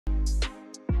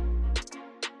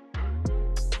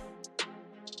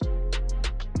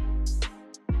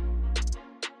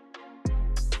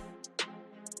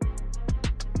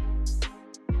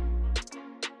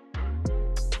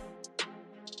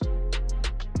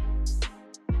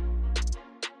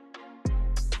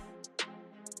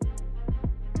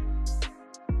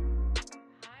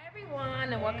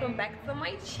welcome back to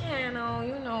my channel.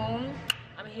 You know,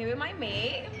 I'm here with my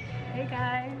mate. Hey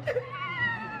guys.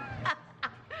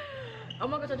 Oh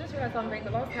my gosh, I just realized something. The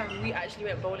last time we actually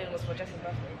went bowling was for Jess's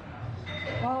birthday.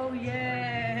 Oh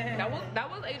yeah.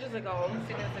 That was ages ago.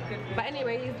 But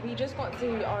anyways, we just got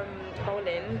to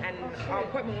bowling, and our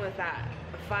appointment was at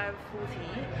 5:40.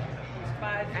 It's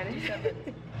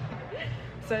 5:57.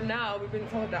 So now we've been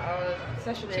told that our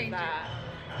session is at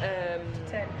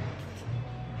 10.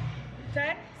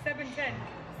 7:10.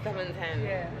 7:10.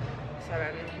 Yeah. So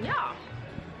yeah.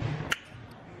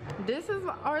 This is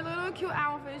our little cute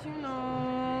outfit, you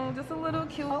know. Just a little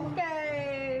cute.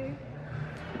 Okay.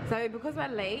 So because we're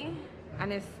late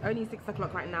and it's only 6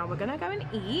 o'clock right now, we're gonna go and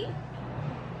eat.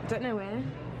 Don't know where.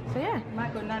 So yeah.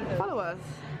 Might go Nando's. Follow us.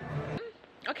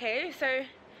 Okay, so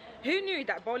who knew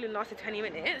that bowling lasted 20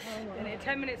 minutes? And it's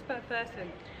 10 minutes per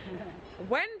person.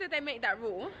 When did they make that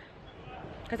rule?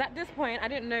 Because at this point I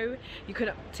didn't know you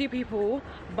could, 2 people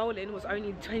bowling was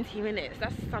only 20 minutes.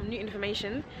 That's some new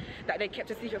information that they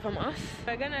kept a secret from us.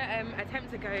 We're gonna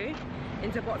attempt to go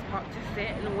into Box Park to sit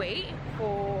and wait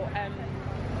for an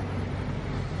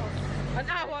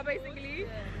hour basically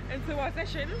into our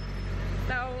session.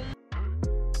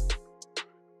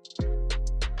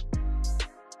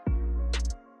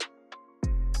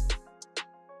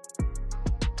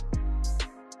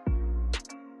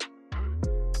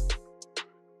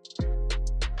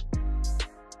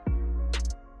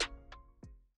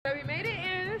 So we made it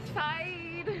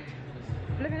inside.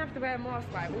 We're gonna have to wear a mask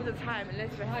like all the time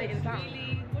unless we're sitting down.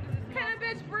 Really, what is this? Can't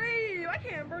bitch breathe! I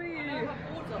can't breathe.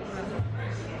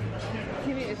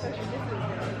 Give me a social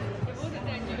distance. It wasn't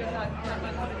there due at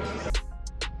that holiday.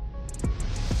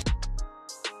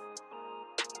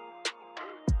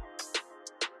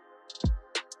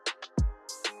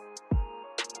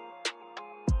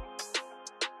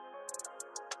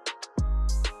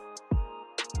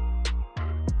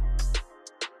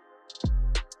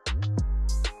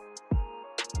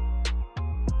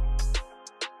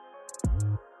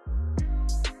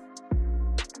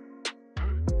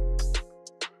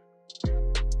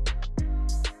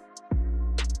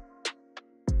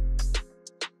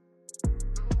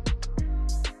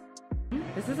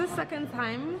 This is the second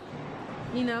time,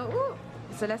 you know. Ooh.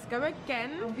 So let's go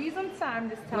again. We's on time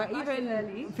this time. We're even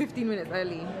early. 15 minutes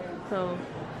early. So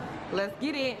let's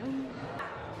get it.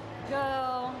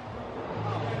 Girl.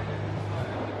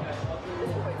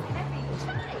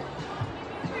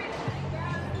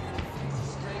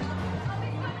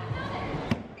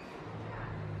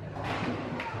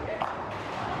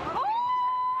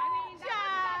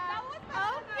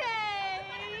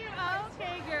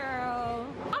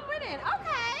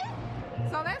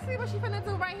 So let's see what she's finna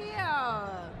do right here.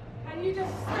 Can you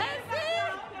just Let's see.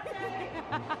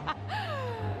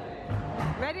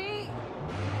 Ready?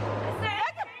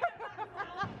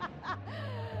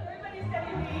 Everybody's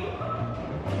telling me.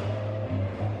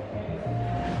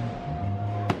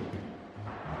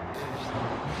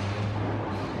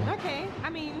 Okay, I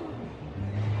mean,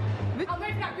 I'll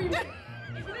make that green. It's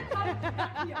gonna come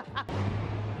back here.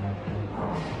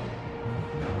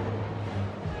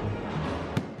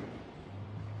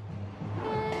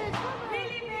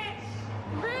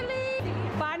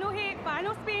 Final hit,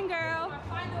 final spin, girl.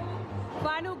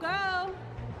 Final girl.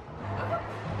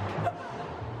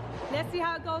 Let's see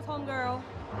how it goes, home girl.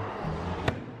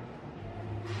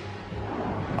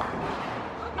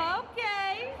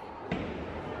 Okay.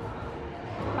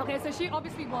 Okay, so she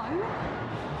obviously won.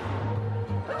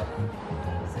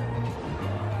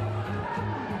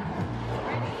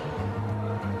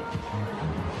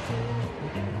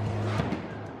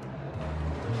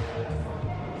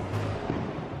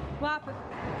 What happened?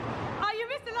 Oh, you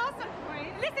missed the last one.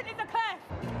 Wait. Listen, it's a curse.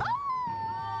 Oh!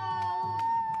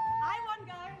 I won,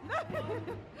 guys.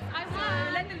 I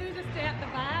won. Let the loser stay at the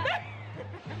back.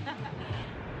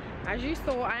 as you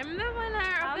saw, I'm the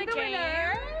winner of the game.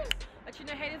 Winner. But you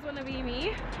know, haters wanna be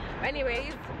me. But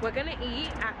anyways, we're gonna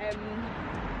eat at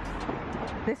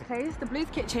this place, the Blues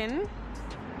Kitchen.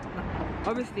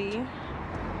 Obviously,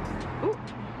 ooh,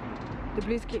 the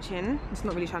Blues Kitchen. It's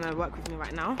not really trying to work with me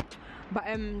right now. But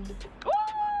oh,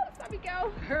 sorry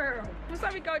girl.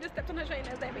 Sorry girl, just stepped on her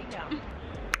trainers. There we go.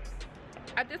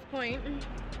 At this point,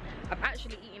 I've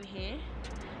actually eaten here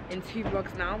in 2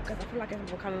 vlogs now because I feel like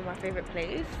it's becoming my favorite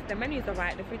place. The menus are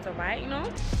right, the food's are right, you know.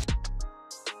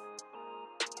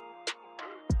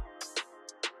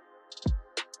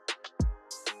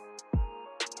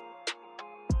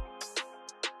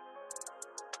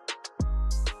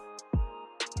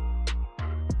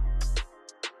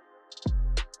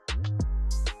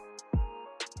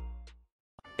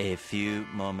 A few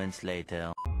moments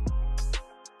later.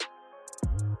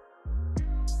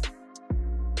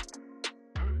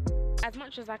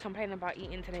 I complain about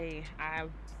eating today?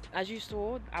 As you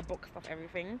saw, I boxed off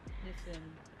everything.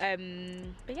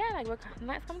 Listen. But yeah, like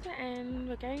night's come to an end.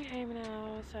 We're going home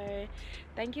now. So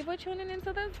thank you for tuning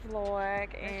into this vlog.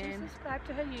 And subscribe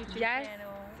to her YouTube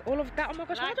channel. All of that. Oh my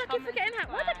gosh, why do I keep forgetting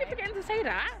that? Why do I keep forgetting to say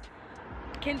that?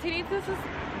 Continue to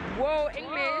whoa,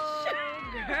 English.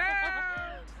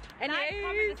 Girl.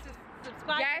 Anyways,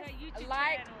 subscribe to her YouTube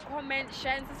like, channel. comment,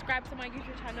 share, and subscribe to my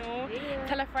YouTube channel. Yeah.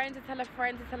 Tell a friend to tell a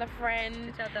friend to tell a friend.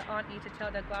 To tell the auntie, to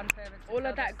tell the grandparents. All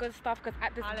of that good stuff, because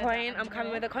at this point I'm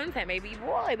coming with the content, baby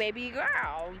boy, baby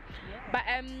girl. Yeah. But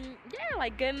yeah,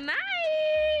 like good night.